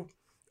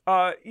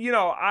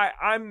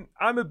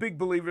a big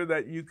believer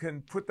that you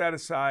can put that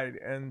aside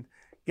and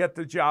get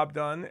the job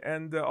done,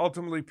 and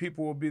ultimately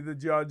people will be the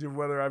judge of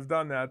whether I've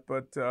done that.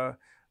 But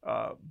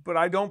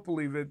I don't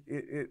believe it.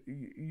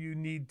 You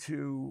need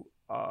to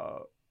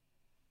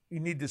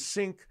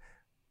sink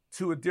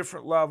to a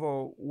different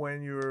level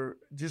when you're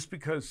just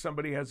because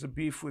somebody has a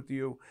beef with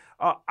you.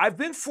 I've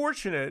been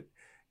fortunate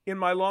in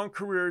my long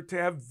career to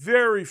have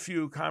very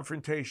few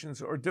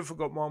confrontations or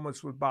difficult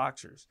moments with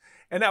boxers.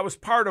 And that was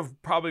part of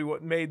probably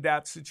what made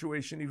that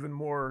situation even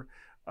more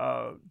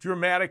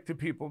dramatic to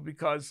people,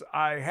 because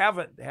I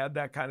haven't had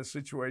that kind of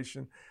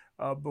situation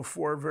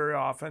before very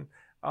often.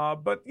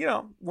 But,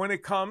 when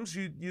it comes,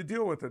 you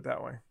deal with it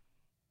that way.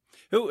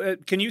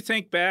 Can you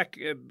think back,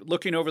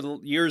 looking over the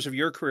years of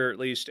your career at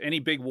least, any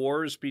big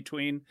wars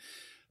between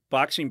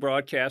boxing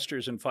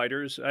broadcasters and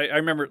fighters? I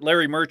remember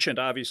Larry Merchant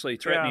obviously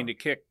threatening to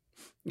kick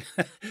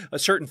a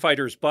certain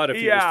fighter's butt if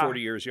he was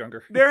 40 years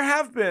younger. There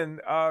have been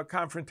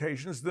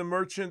confrontations. The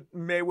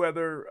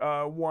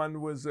Merchant-Mayweather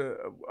one was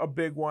a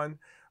big one.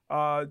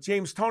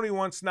 James Toney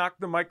once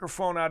knocked the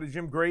microphone out of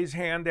Jim Gray's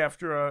hand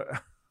after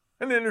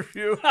an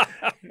interview.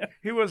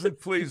 He wasn't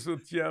pleased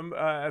with Jim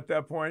at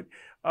that point.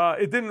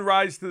 It didn't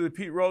rise to the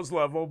Pete Rose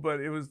level,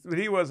 but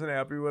he wasn't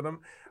happy with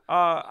him.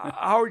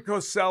 Howard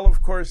Cosell,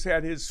 of course,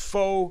 had his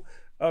faux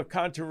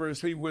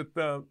controversy with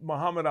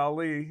Muhammad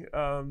Ali,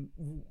 and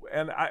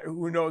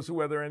who knows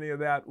whether any of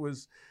that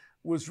was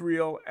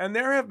real. And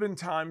there have been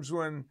times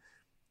when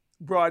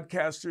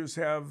broadcasters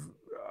have,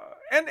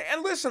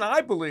 and listen,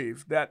 I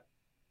believe that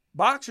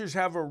boxers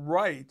have a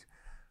right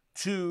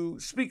to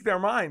speak their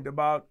mind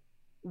about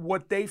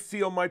what they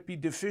feel might be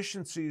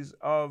deficiencies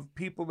of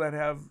people that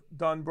have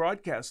done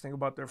broadcasting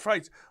about their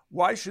fights.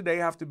 Why should they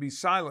have to be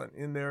silent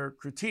in their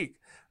critique?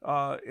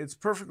 It's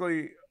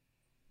perfectly,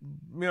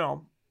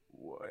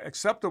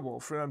 acceptable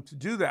for them to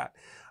do that.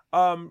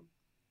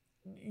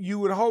 You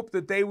would hope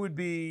that they would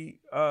be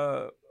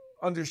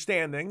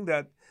understanding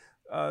that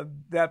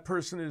that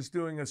person is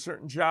doing a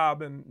certain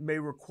job and may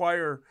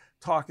require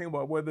talking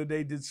about whether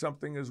they did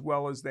something as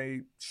well as they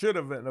should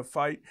have in a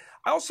fight.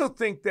 I also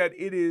think that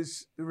it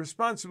is the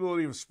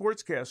responsibility of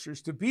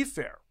sportscasters to be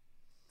fair.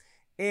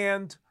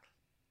 And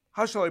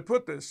how shall I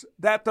put this?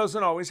 That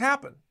doesn't always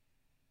happen.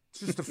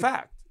 It's just a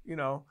fact.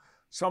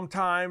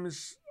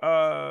 Sometimes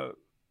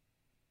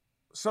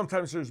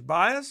there's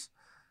bias.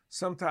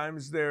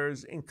 Sometimes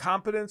there's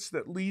incompetence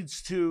that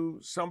leads to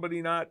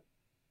somebody not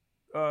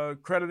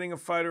crediting a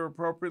fighter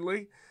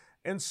appropriately.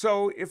 And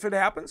so if it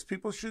happens,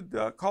 people should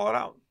call it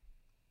out.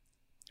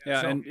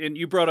 Yeah, so. And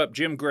you brought up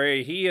Jim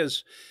Gray. He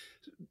is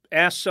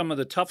asked some of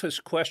the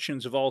toughest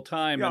questions of all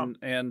time. Yeah.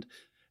 And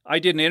I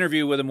did an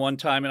interview with him one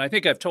time, and I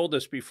think I've told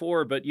this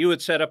before, but you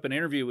had set up an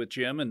interview with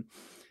Jim, and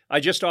I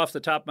just off the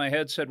top of my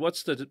head said,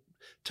 "What's the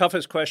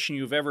toughest question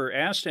you've ever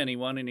asked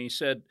anyone?" And he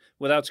said,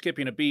 without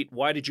skipping a beat,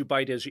 "Why did you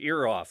bite his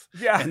ear off?"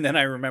 Yeah. And then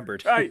I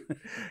remembered. Right.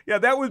 Yeah,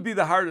 that would be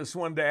the hardest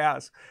one to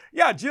ask.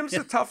 Yeah, Jim's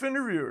a tough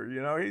interviewer.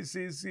 You know,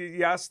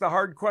 he asks the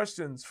hard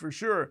questions for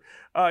sure.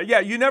 Yeah,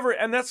 you never,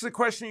 and that's the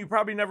question you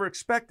probably never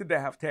expected to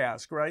have to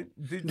ask, right?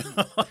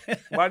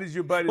 Why did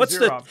you bite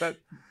his ear off? That,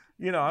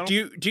 you know, I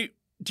don't.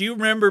 Do you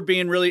remember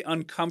being really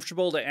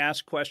uncomfortable to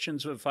ask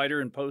questions of a fighter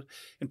in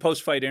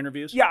post-fight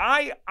interviews? Yeah,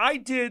 I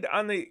did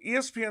on the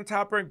ESPN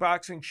Top Rank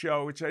Boxing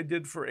show, which I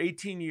did for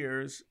 18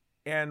 years,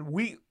 and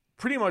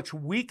pretty much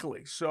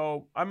weekly.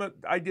 So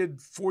I did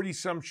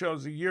 40-some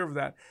shows a year of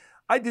that.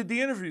 I did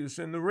the interviews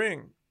in the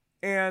ring.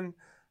 And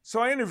so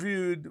I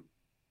interviewed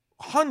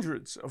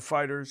hundreds of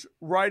fighters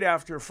right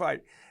after a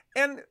fight.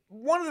 And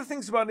one of the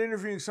things about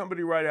interviewing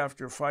somebody right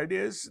after a fight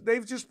is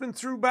they've just been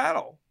through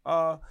battle.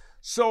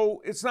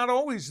 So it's not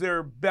always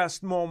their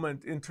best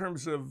moment in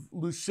terms of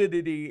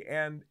lucidity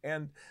and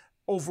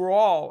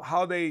overall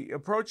how they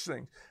approach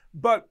things.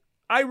 But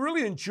I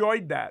really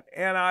enjoyed that.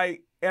 And I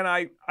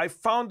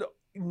found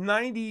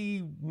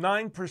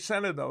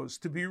 99% of those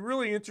to be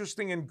really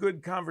interesting and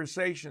good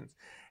conversations.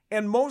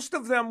 And most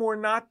of them were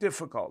not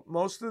difficult.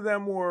 Most of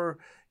them were,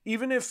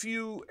 even if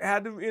you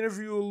had to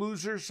interview a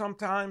loser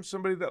sometimes,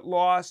 somebody that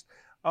lost,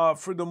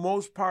 for the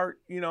most part,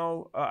 you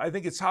know, I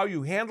think it's how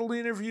you handle the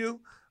interview.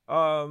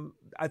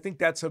 I think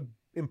that's an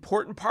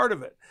important part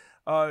of it.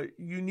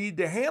 You need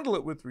to handle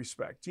it with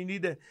respect. You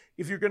need to,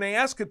 if you're going to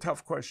ask a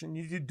tough question,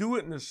 you need to do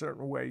it in a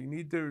certain way. You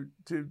need to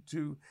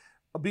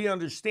be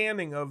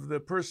understanding of the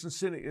person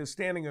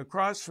standing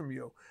across from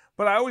you.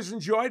 But I always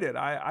enjoyed it.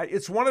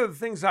 It's one of the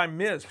things I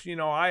miss. You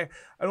know, I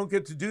don't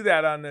get to do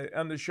that on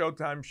the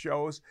Showtime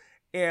shows,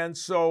 and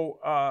so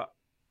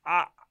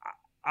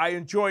I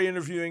enjoy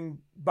interviewing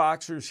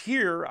boxers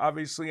here,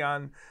 obviously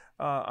on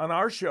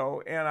our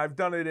show, and I've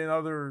done it in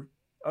other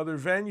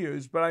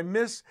venues. But I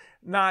miss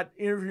not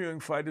interviewing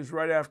fighters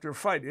right after a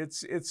fight.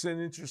 It's an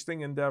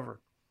interesting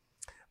endeavor.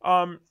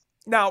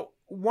 Now,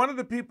 one of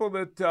the people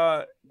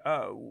that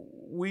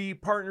we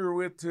partner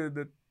with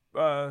that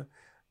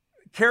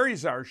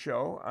carries our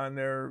show on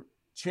their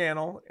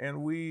channel,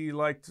 and we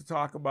like to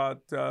talk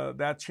about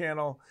that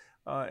channel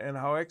and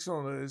how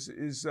excellent it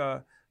is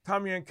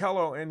Tom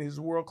Yankello and his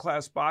World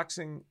Class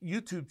Boxing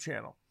YouTube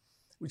channel,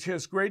 which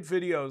has great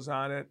videos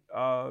on it,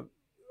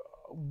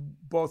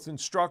 both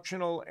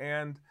instructional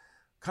and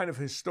kind of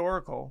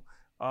historical,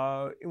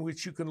 in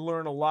which you can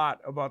learn a lot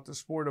about the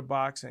sport of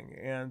boxing.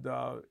 And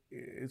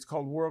it's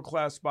called World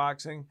Class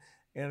Boxing,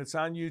 and it's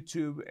on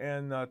YouTube.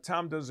 And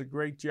Tom does a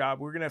great job.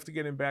 We're going to have to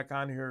get him back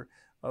on here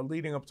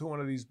leading up to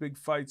one of these big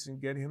fights and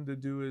get him to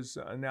do his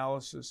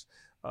analysis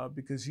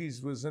because he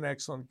was an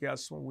excellent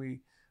guest when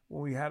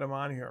we had him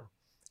on here.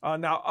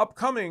 Now,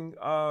 upcoming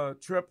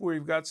trip,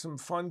 we've got some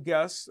fun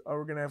guests.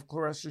 We're going to have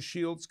Claressa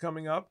Shields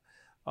coming up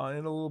in a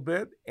little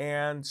bit,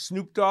 and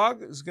Snoop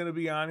Dogg is going to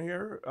be on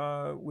here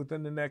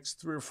within the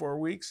next 3 or 4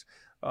 weeks.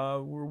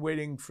 We're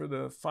waiting for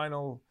the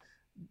final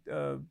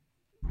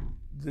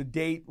the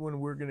date when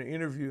we're going to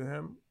interview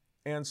him,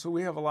 and so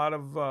we have a lot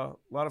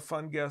of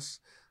fun guests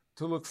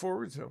to look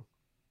forward to.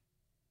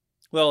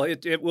 Well,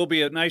 it will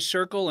be a nice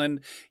circle, and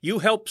you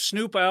helped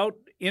Snoop out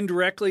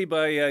indirectly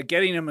by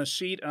getting him a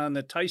seat on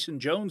the Tyson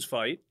Jones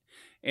fight.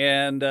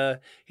 And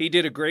he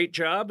did a great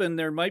job, and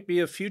there might be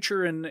a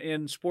future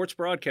in sports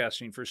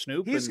broadcasting for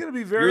Snoop. He's going to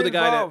be very involved.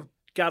 You're the guy that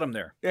got him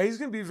there. Yeah, he's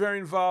going to be very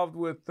involved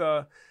with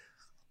the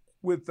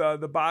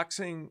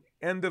boxing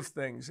end of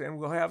things, and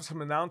we'll have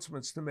some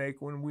announcements to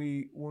make when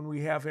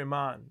we have him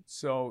on.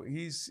 So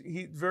he's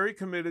very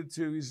committed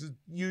to. He's a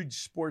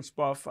huge sports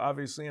buff,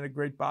 obviously, and a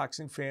great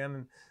boxing fan.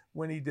 And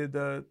when he did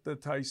the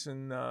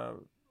Tyson Roy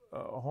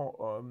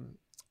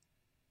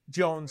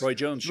Jones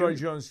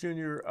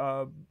Jr.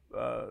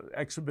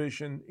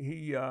 Exhibition,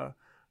 he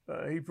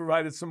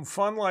provided some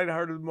fun,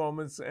 lighthearted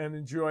moments,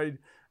 and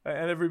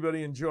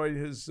everybody enjoyed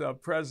his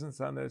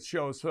presence on that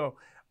show. So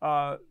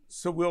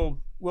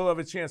we'll have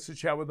a chance to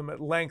chat with him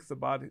at length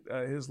about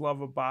his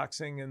love of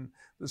boxing and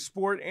the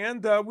sport,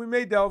 and we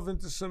may delve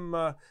into some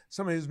of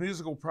his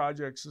musical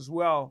projects as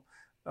well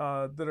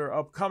that are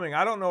upcoming.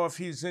 I don't know if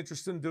he's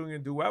interested in doing a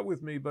duet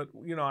with me, but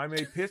I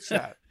may pitch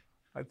that.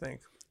 I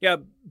think. Yeah,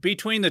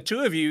 between the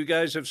two of you, you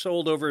guys have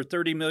sold over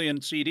 30 million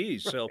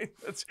CDs. So,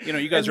 right.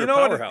 You guys are a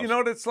powerhouse. You know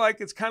what it's like?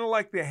 It's kind of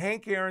like the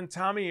Hank Aaron,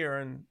 Tommy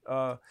Aaron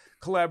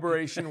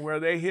collaboration where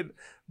they hit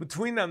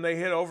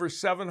over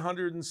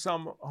 700 and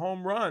some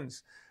home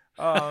runs.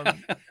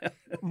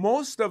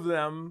 Most of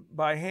them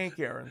by Hank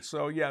Aaron.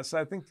 So, yes,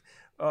 I think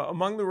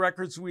among the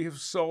records we have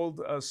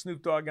sold,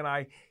 Snoop Dogg and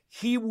I,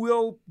 he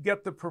will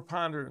get the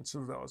preponderance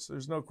of those.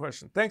 There's no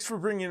question. Thanks for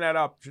bringing that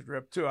up,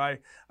 Rip, too. I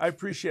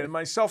appreciate it.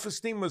 My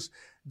self-esteem was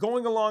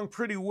going along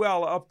pretty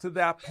well up to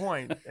that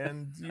point,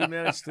 and you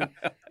managed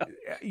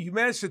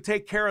to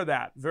take care of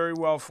that very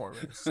well for me.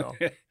 So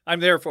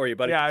I'm there for you,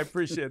 buddy. Yeah, I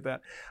appreciate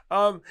that.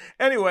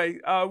 Anyway,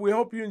 we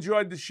hope you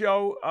enjoyed the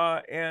show,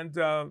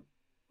 and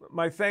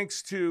my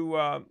thanks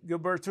to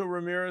Gilberto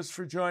Ramirez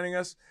for joining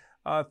us.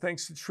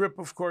 Thanks to Tripp,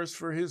 of course,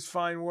 for his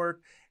fine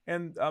work.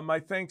 And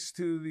my thanks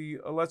to the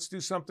Let's Do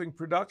Something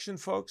production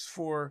folks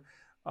for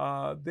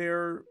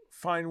their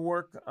fine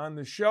work on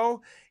the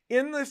show.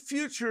 In the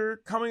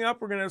future, coming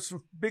up, we're going to have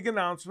some big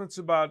announcements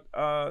about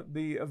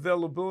the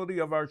availability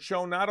of our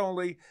show. Not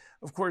only,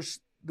 of course,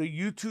 the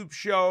YouTube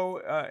show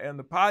and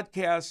the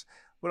podcast,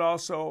 but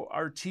also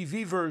our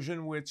TV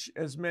version, which,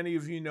 as many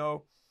of you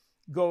know,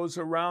 goes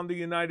around the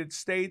United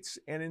States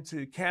and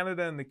into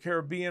Canada and the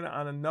Caribbean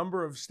on a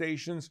number of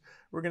stations.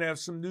 We're going to have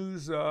some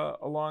news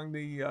along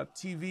the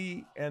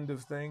TV end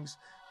of things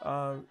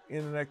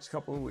in the next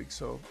couple of weeks.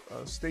 So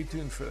stay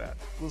tuned for that.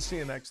 We'll see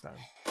you next time.